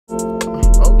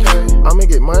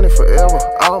get money forever.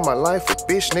 All my life a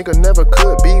bitch nigga never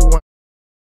could be one.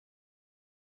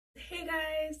 Hey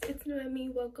guys, it's Noemi.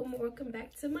 Welcome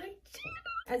back to my channel.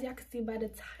 As y'all can see by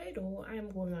the title, I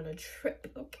am going on a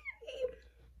trip,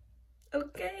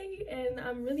 okay? And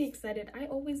I'm really excited. I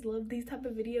always love these type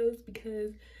of videos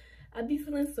because I'd be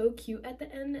feeling so cute at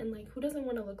the end, and like, who doesn't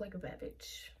want to look like a bad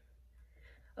bitch?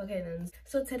 Okay then,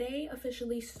 so today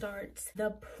officially starts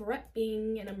the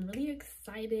prepping and I'm really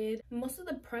excited. Most of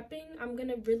the prepping I'm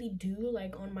gonna really do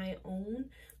like on my own,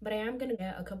 but I am gonna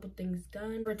get a couple things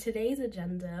done. For today's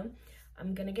agenda,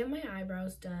 I'm gonna get my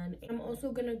eyebrows done. I'm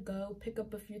also gonna go pick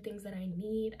up a few things that I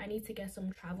need. I need to get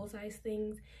some travel size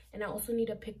things, and I also need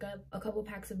to pick up a couple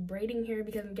packs of braiding hair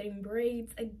because I'm getting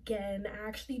braids again. I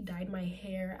actually dyed my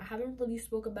hair. I haven't really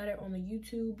spoke about it on the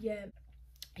YouTube yet.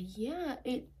 Yeah,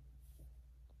 it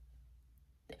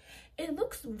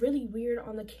looks really weird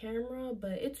on the camera,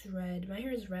 but it's red. My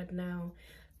hair is red now.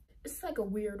 It's like a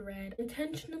weird red.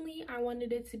 Intentionally, I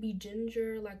wanted it to be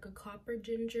ginger, like a copper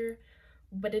ginger,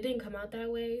 but it didn't come out that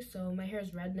way, so my hair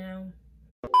is red now.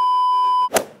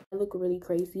 I look really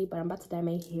crazy, but I'm about to dye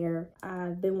my hair.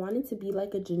 I've been wanting to be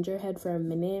like a ginger head for a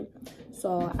minute,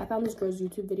 so I found this girl's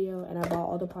YouTube video and I bought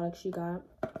all the products she got.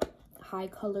 High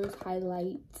colors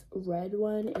highlight, red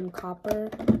one, and copper.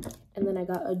 And then I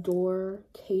got Adore,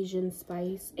 Cajun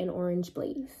Spice, and Orange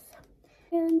Blaze.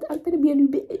 And I'm gonna be a new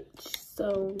bitch,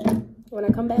 so when I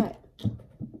come back.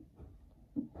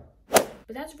 But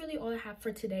that's really all I have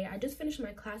for today. I just finished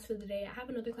my class for the day. I have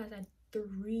another class at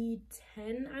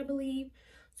 3:10, I believe.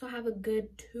 So I have a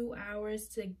good 2 hours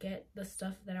to get the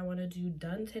stuff that I want to do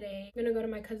done today. I'm gonna go to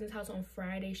my cousin's house on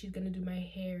Friday. She's gonna do my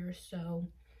hair, so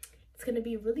it's gonna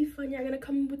be really fun. Y'all gonna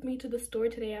come with me to the store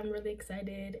today. I'm really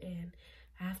excited, and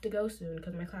I have to go soon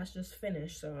because my class just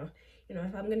finished. So, you know,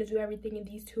 if I'm gonna do everything in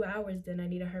these 2 hours, then I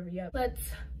need to hurry up.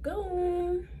 Let's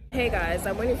go. Hey guys,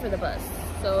 I'm waiting for the bus,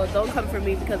 so don't come for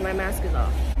me because my mask is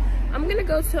off. I'm gonna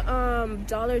go to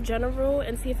Dollar General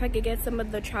and see if I could get some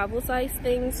of the travel size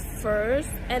things first,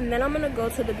 and then I'm gonna go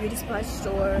to the beauty supply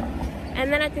store.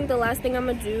 And then I think the last thing I'm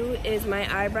gonna do is my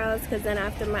eyebrows, because then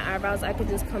after my eyebrows I could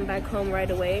just come back home right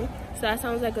away. So that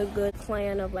sounds like a good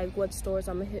plan of like what stores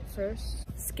I'm gonna hit first.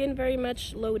 Skin very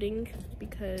much loading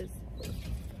because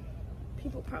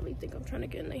people probably think I'm trying to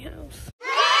get in their house.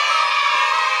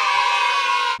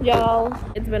 Y'all,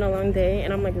 it's been a long day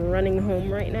and I'm like running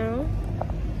home right now.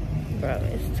 Bro,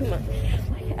 it's too much.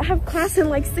 I have class in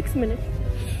like 6 minutes.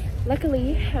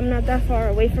 Luckily, I'm not that far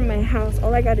away from my house.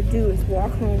 All I gotta do is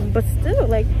walk home. But still,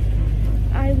 like,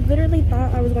 I literally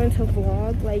thought I was going to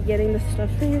vlog, like, getting the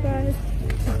stuff for you guys.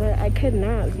 But I could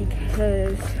not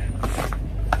because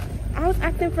I was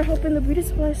acting for help in the beauty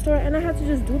supply store and I had to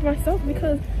just do it myself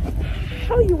because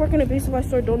how you work in a beauty supply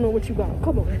store don't know what you got?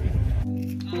 Come on.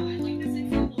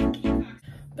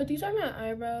 But these are my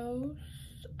eyebrows.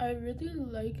 I really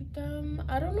like them.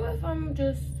 I don't know if I'm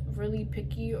just really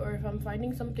picky or if I'm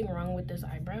finding something wrong with this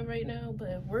eyebrow right now,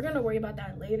 but we're gonna worry about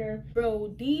that later.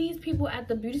 Bro, these people at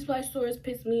the beauty supply stores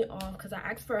piss me off because I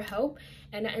asked for help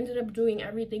and I ended up doing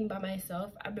everything by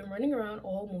myself. I've been running around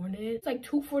all morning. It's like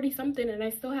 2:40 something and I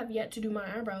still have yet to do my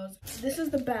eyebrows. This is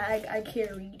the bag I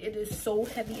carried. It is so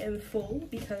heavy and full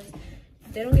because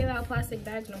they don't give out plastic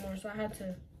bags no more, so I had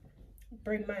to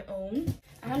bring my own.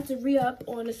 I had to re-up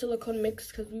on the silicone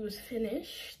mix because we was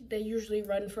finished. They usually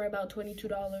run for about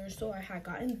 $22, so I had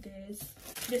gotten this.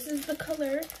 This is the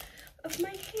color of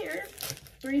my hair,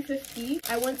 $3.50.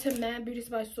 I went to mad beauty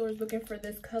supply stores looking for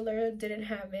this color, didn't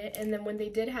have it, and then when they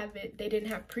did have it, they didn't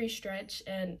have pre-stretch,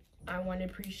 and I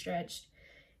wanted pre-stretched.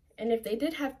 And if they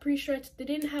did have pre-stretched, they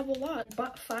didn't have a lot.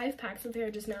 Bought 5 packs of hair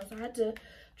just now, so I had to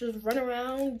just run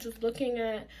around just looking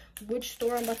at which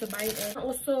store I'm about to buy in. I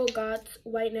also got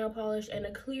white nail polish and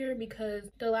a clear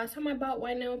because the last time I bought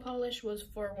white nail polish was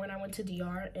for when I went to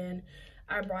DR and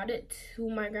I brought it to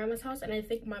my grandma's house and I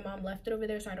think my mom left it over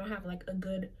there, so I don't have like a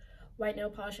good white nail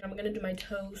polish. And I'm gonna do my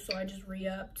toes, so I just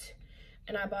re-upped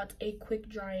and I bought a quick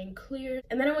drying clear.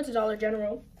 And then I went to Dollar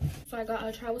General, so I got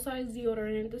a travel size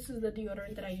deodorant. This is the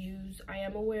deodorant that I use. I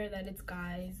am aware that it's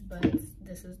guys, but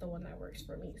this is the one that works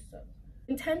for me. So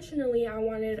intentionally I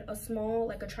wanted a small,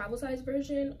 like a travel size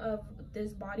version of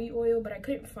this body oil, but I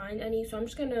couldn't find any, so I'm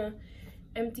just gonna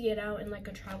empty it out in like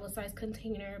a travel size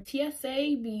container.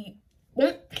 TSA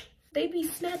they be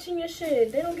snatching your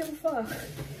shit. They don't give a fuck.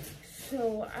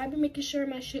 So I've been making sure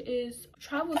my shit is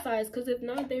travel size, because if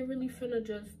not, they really finna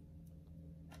just,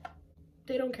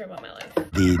 they don't care about my life.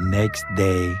 The next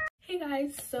day. Hey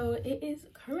guys, so it is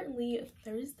currently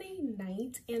Thursday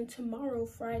night and tomorrow,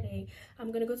 Friday,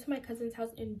 I'm gonna go to my cousin's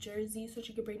house in Jersey so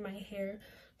she could braid my hair.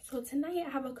 So tonight I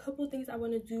have a couple things I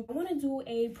want to do. I want to do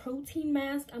a protein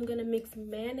mask. I'm going to mix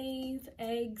mayonnaise,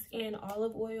 eggs, and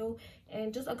olive oil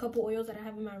and just a couple oils that I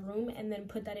have in my room and then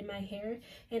put that in my hair.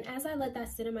 And as I let that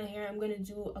sit in my hair, I'm going to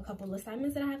do a couple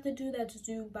assignments that I have to do that's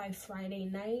due by Friday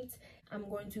night. I'm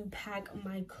going to pack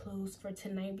my clothes for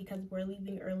tonight because we're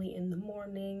leaving early in the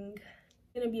morning.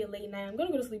 It's going to be a late night. I'm going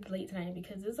to go to sleep late tonight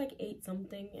because it's like 8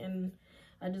 something and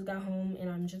I just got home and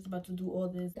I'm just about to do all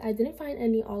this. I didn't find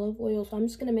any olive oil, so I'm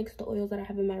just gonna mix the oils that I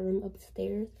have in my room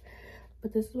upstairs.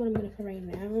 But this is what I'm gonna put right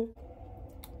now.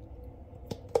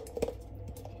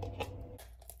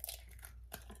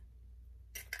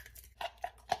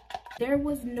 There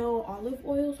was no olive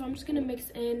oil, so I'm just gonna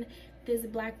mix in this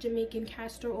black Jamaican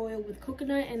castor oil with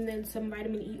coconut and then some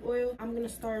vitamin E oil. I'm gonna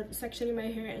start sectioning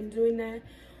my hair and doing that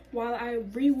while I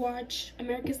rewatch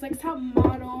America's Next Top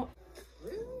Model.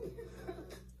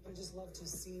 Love to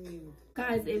see you.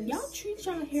 Guys, if y'all treat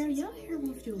y'all hair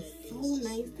will feel so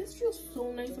nice. This feels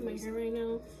so nice on my hair right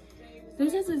now.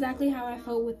 This is exactly how I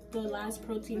felt with the last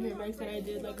protein hair mask that I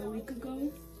did like a week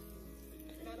ago.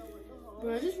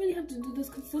 But I just really have to do this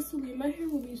consistently. My hair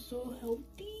will be so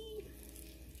healthy.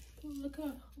 Look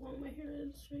how long my hair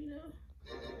is right now.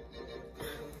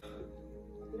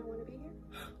 You don't want to be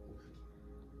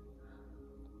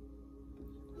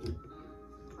here?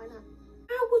 Why not?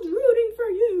 I was rooting for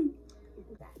you.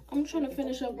 I'm trying to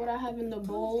finish up what I have in the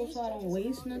bowl so I don't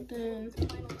waste nothing.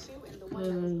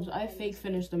 Because I fake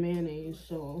finished the mayonnaise,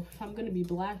 so if I'm going to be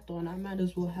blacked on, I might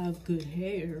as well have good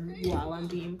hair while I'm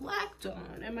being blacked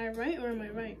on. Am I right or am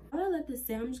I right? While I let this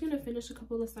sit, I'm just going to finish a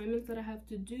couple assignments that I have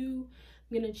to do.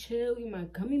 I'm going to chill, eat my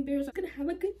gummy bears. I'm going to have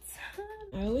a good time.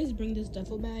 I always bring this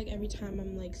duffel bag every time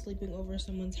I'm like sleeping over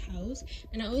someone's house.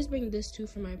 And I always bring this too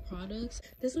for my products.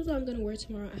 This is what I'm going to wear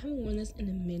tomorrow. I haven't worn this in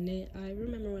a minute. I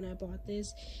remember when I bought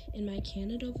this in my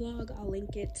Canada vlog. I'll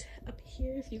link it up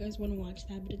here if you guys want to watch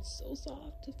that. But it's so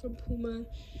soft. It's from Puma.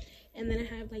 And then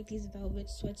I have like these velvet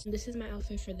sweats. This is my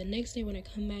outfit for the next day when I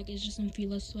come back. It's just some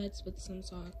Fila sweats with some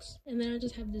socks. And then I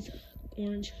just have this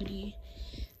orange hoodie.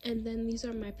 And then these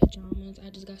are my pajamas. I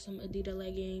just got some Adidas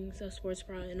leggings, a sports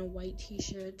bra, and a white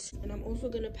t-shirt. And I'm also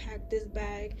gonna pack this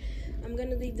bag. I'm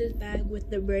gonna leave this bag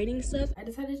with the braiding stuff. I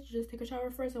decided to just take a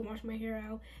shower first and wash my hair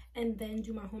out and then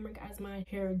do my homework as my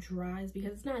hair dries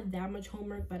because it's not that much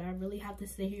homework, but I really have to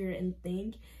sit here and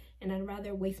think. And I'd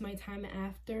rather waste my time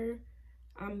after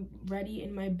I'm ready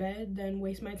in my bed than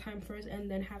waste my time first and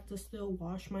then have to still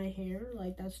wash my hair.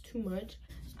 Like, that's too much.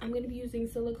 I'm going to be using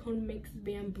Silicone Mix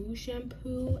Bamboo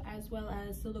Shampoo as well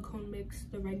as Silicone Mix,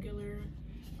 the regular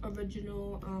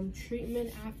original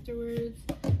treatment afterwards.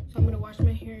 So I'm going to wash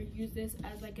my hair, use this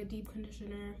as like a deep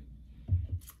conditioner.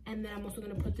 And then I'm also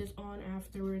going to put this on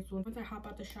afterwards. Once I hop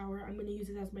out the shower, I'm going to use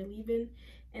it as my leave-in.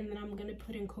 And then I'm going to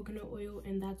put in coconut oil,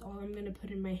 and that's all I'm going to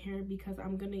put in my hair because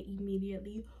I'm going to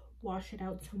immediately wash it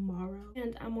out tomorrow.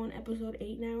 And I'm on episode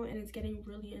 8 now, and it's getting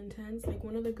really intense. Like,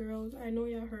 one of the girls, I know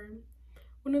y'all heard,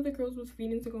 one of the girls was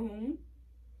feeding to go home.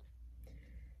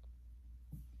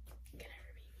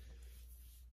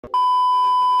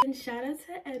 And shout out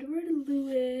to Edward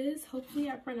Lewis. Hopefully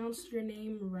I pronounced your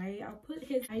name right. I'll put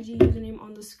his IG username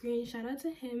on the screen. Shout out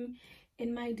to him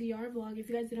in my DR vlog. If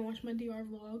you guys didn't watch my DR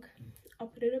vlog, I'll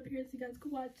put it up here so you guys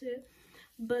can watch it.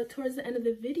 But towards the end of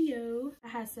the video, I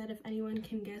had said if anyone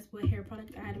can guess what hair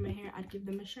product I had in my hair, I'd give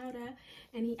them a shout out.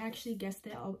 And he actually guessed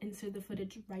it. I'll insert the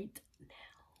footage right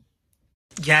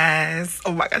now. Yes.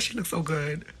 Oh my gosh, she looks so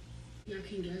good. Y'all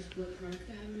can guess what product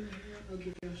I have in my hair. I'll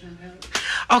give you a shout out.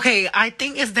 Okay, I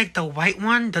think it's like the white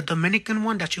one, the Dominican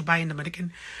one that you buy in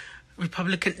Dominican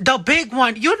Republican. The big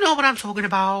one. You know what I'm talking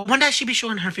about. One that she be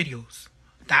showing her videos.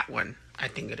 That one. I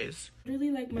think it is.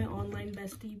 Really like my online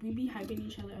bestie. We be hyping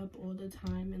each other up all the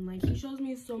time, and like he shows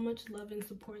me so much love and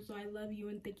support, so I love you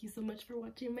and thank you so much for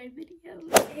watching my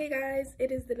videos. Hey guys,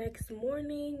 it is the next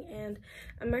morning and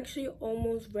I'm actually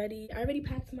almost ready. I already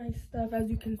packed my stuff. As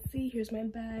you can see, here's my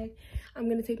bag. I'm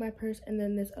gonna take my purse and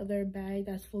then this other bag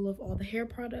that's full of all the hair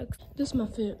products. This is my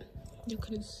fit. You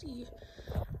couldn't see.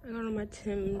 I got on my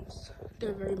Timbs.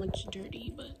 They're very much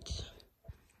dirty, but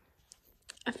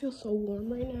I feel so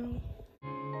warm right now.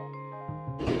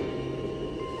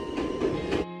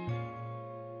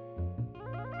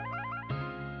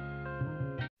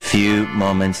 Few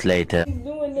moments later. He's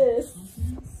doing this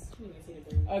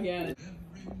again.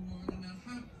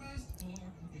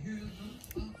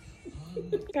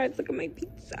 Guys, look at my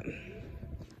pizza.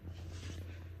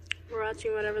 We're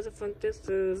watching whatever the fuck this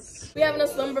is. We having a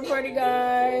slumber party,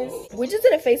 guys. We just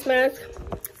did a face mask.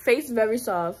 Face very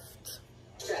soft.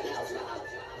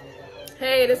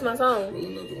 Hey, this is my song.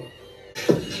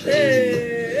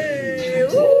 Hey,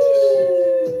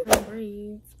 woo!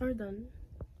 Braids. are done.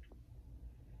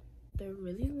 They're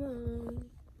really long.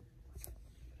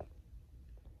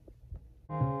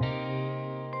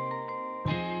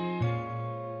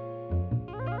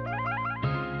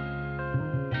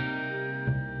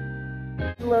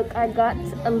 Look, I got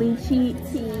a lychee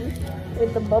tea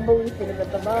with the bubbly thing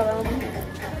at the bottom.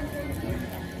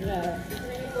 Yeah.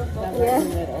 That Yeah. was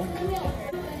the middle.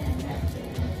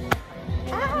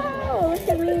 Ow, look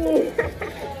at me.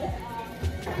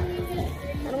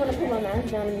 I don't want to put my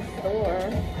mask down in the store.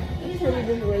 Let me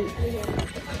just wait.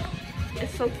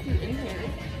 It's so cute in here.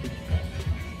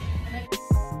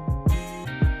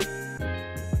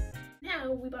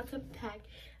 Now we about to pack.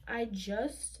 I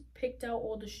just picked out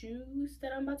all the shoes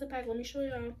that I'm about to pack. Let me show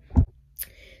y'all.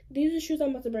 These are the shoes I'm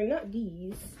about to bring. Not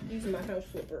these. These are my house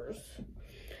slippers.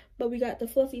 But we got the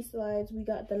fluffy slides. We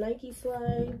got the Nike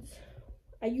slides.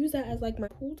 I use that as like my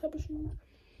cool type of shoes.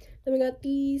 Then we got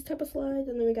these type of slides.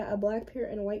 And then we got a black pair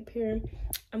and a white pair.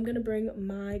 I'm going to bring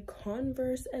my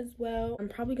Converse as well. I'm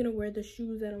probably going to wear the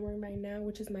shoes that I'm wearing right now,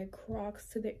 which is my Crocs,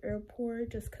 to the airport.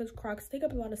 Just because Crocs take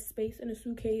up a lot of space in a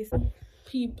suitcase.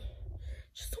 Peep.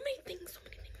 Just so many things, so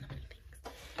many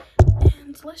things.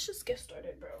 And let's just get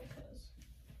started, bro.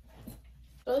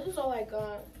 So this is all I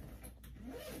got.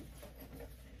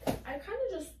 I kind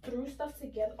of just threw stuff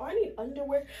together. Oh, I need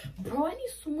underwear. Bro, I need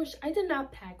so much. I did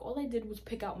not pack. All I did was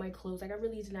pick out my clothes. Like, I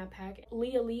really did not pack.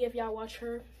 Leah Lee, if y'all watch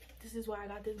her, this is why I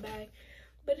got this bag.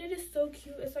 But it is so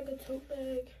cute. It's like a tote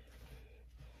bag.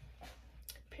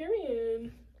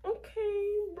 Period.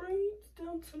 Okay, braids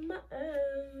down to my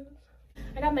ass.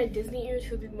 I got my Disney ears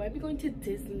because we might be going to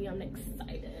Disney. I'm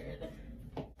excited.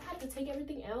 I have to take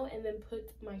everything out and then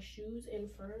put my shoes in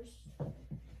first.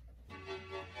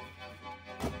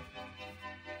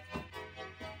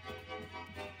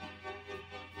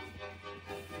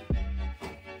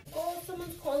 Oh,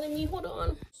 someone's calling me. Hold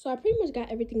on. So I pretty much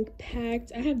got everything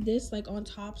packed. I have this like on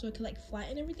top so I can like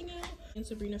flatten everything out. And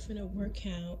Sabrina finna work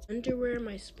out. Underwear,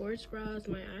 my sports bras,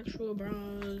 my actual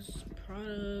bras,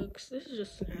 products. This is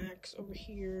just snacks over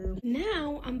here.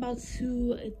 Now I'm about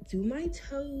to do my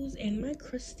toes and my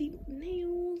crusty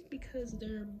nails because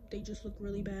they just look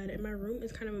really bad. And my room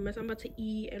is kind of a mess. I'm about to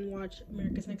eat and watch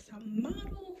America's Next Top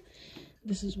Model.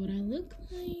 This is what I look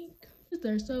like.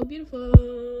 They're so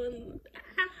beautiful.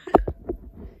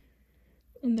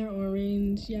 And they're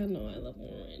orange. Y'all know I love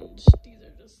orange. These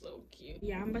are just so cute.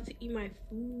 Yeah, I'm about to eat my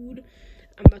food.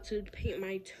 I'm about to paint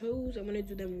my toes. I'm gonna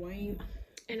do them white.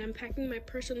 And I'm packing my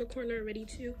purse in the corner already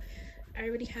too. I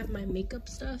already have my makeup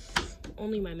stuff.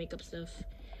 Only my makeup stuff.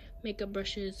 Makeup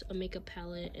brushes, a makeup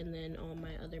palette, and then all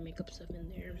my other makeup stuff in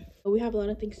there. But we have a lot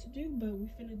of things to do, but we're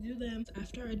finna do them.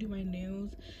 After I do my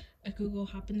nails, I could go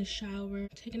hop in the shower,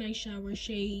 take a nice shower,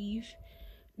 shave,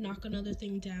 knock another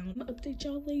thing down. I'll update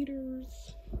y'all later.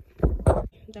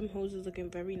 Them hoes is looking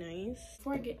very nice.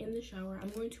 Before I get in the shower, I'm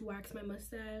going to wax my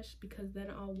mustache because then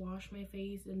I'll wash my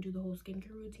face and do the whole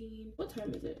skincare routine. What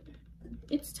time is it?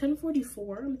 It's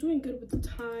 10:44. I'm doing good with the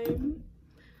time.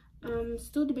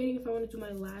 Still debating if I want to do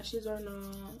my lashes or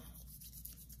not.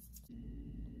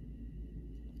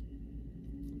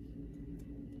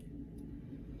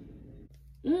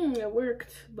 It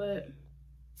worked, but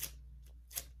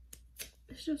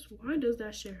it's just, why does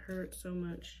that shit hurt so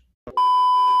much?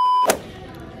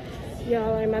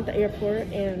 Y'all, I'm at the airport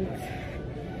and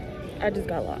I just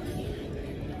got lost.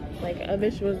 Like, a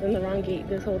bitch was in the wrong gate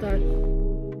this whole time.